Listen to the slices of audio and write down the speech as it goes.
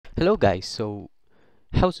Hello guys, so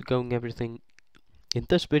how's it going everything? In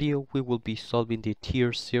this video we will be solving the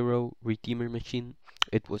tier 0 redeemer machine.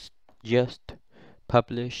 It was just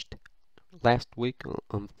published last week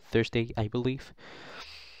on Thursday, I believe.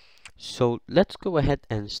 So let's go ahead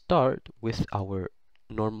and start with our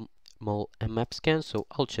normal mmap scan. So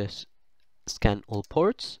I'll just scan all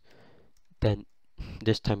ports, then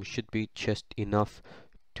this time should be just enough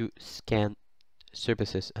to scan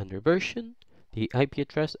services under version, the IP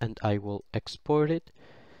address, and I will export it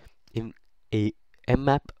in a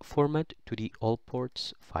mmap format to the all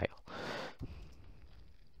ports file.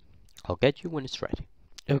 I'll get you when it's ready.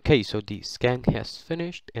 Okay, so the scan has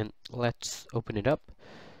finished and let's open it up.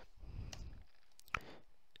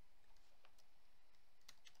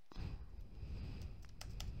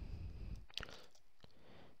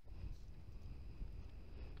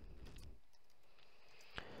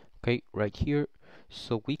 Okay, right here.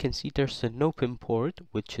 So we can see there's an open port,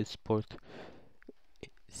 which is port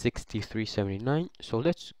 6379. So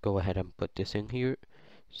let's go ahead and put this in here,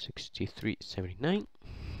 6379.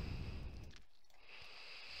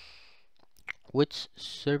 Which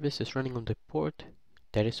service is running on the port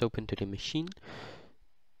that is open to the machine?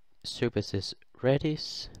 Service is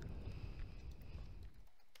Redis.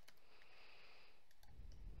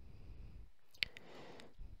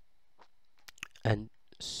 And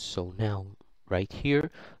so now, right here,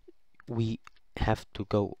 we have to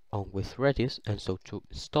go on with Redis, and so to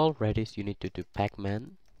install Redis you need to do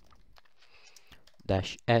pacman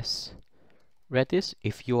 -s Redis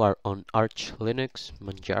if you are on Arch Linux,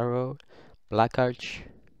 Manjaro, Black Arch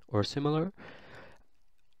or similar,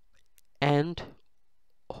 and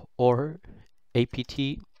or apt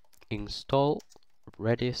install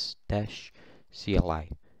Redis -cli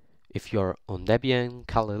if you're on Debian,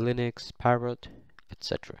 Kali Linux, Parrot,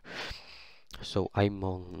 etc. So I'm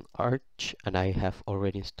on Arch and I have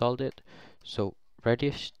already installed it. So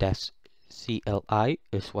Redis -cli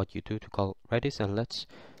is what you do to call Redis, and let's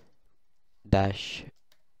dash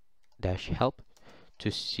help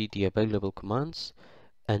to see the available commands,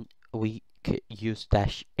 and we use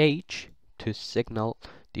 -h to signal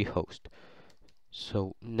the host.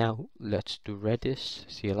 So now let's do Redis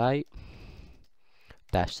CLI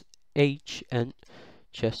 -h and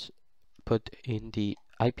just put in the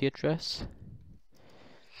IP address,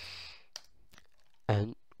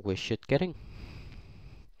 and we should get in.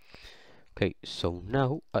 Okay, so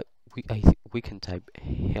now we can type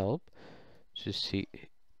help to see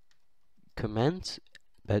commands,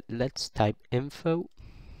 but let's type info,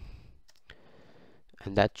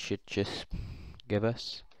 and that should just give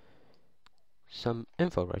us some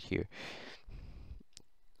info right here.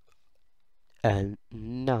 And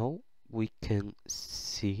now we can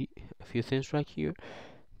see a few things right here.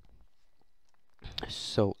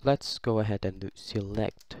 So let's go ahead and do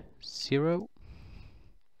select 0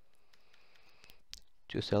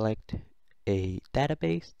 to select a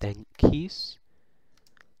database, then keys,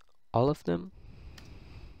 all of them,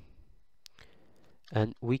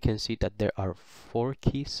 and we can see that there are 4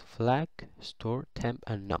 keys: flag, store, temp,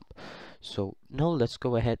 and num. So now let's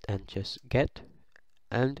go ahead and just get,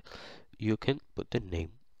 and you can put the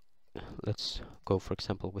name. Let's go for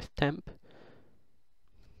example with temp,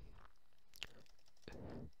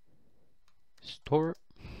 store,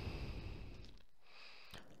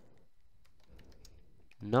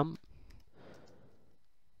 num,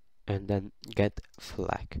 and then get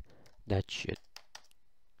flag. That should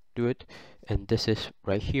do it. And this is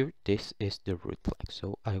right here, this is the root flag,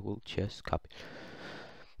 so I will just copy.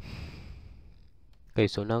 Okay,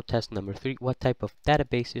 so now task number 3, what type of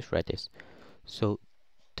database is Redis? So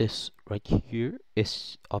this right here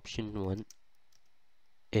is option 1,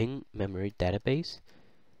 in memory database.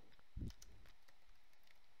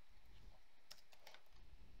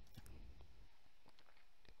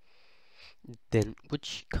 Then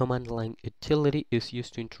which command line utility is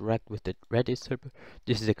used to interact with the Redis server?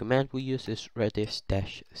 This is the command we use, is Redis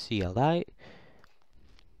 -cli.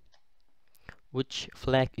 Which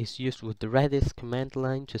flag is used with the Redis command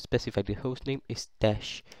line to specify the hostname is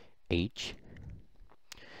 -h.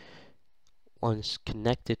 Once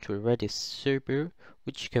connected to a Redis server,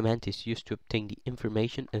 which command is used to obtain the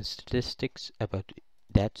information and statistics about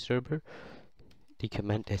that server? The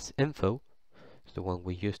command is info, the one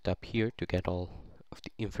we used up here to get all of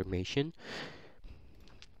the information.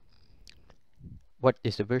 What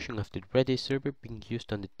is the version of the Redis server being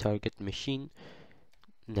used on the target machine?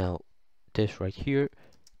 Now this right here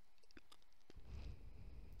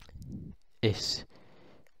is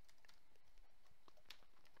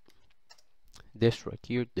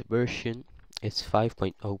the version is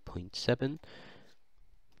 5.0.7.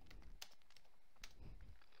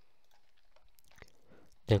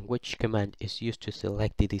 And which command is used to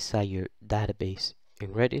select the desired database?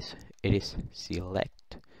 In Redis, it is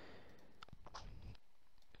select.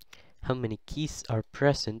 How many keys are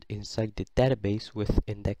present inside the database with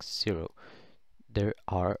index 0? There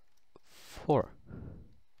are 4.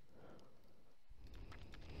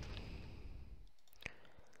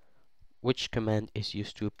 Which command is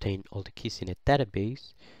used to obtain all the keys in a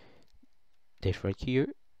database? This right here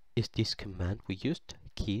is this command we used,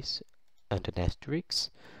 keys and an asterisk.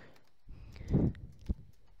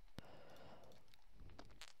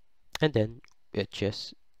 And then it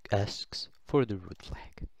just asks for the root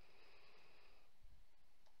flag.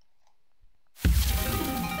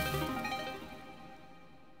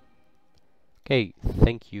 Okay,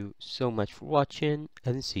 thank you so much for watching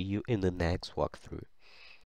and see you in the next walkthrough.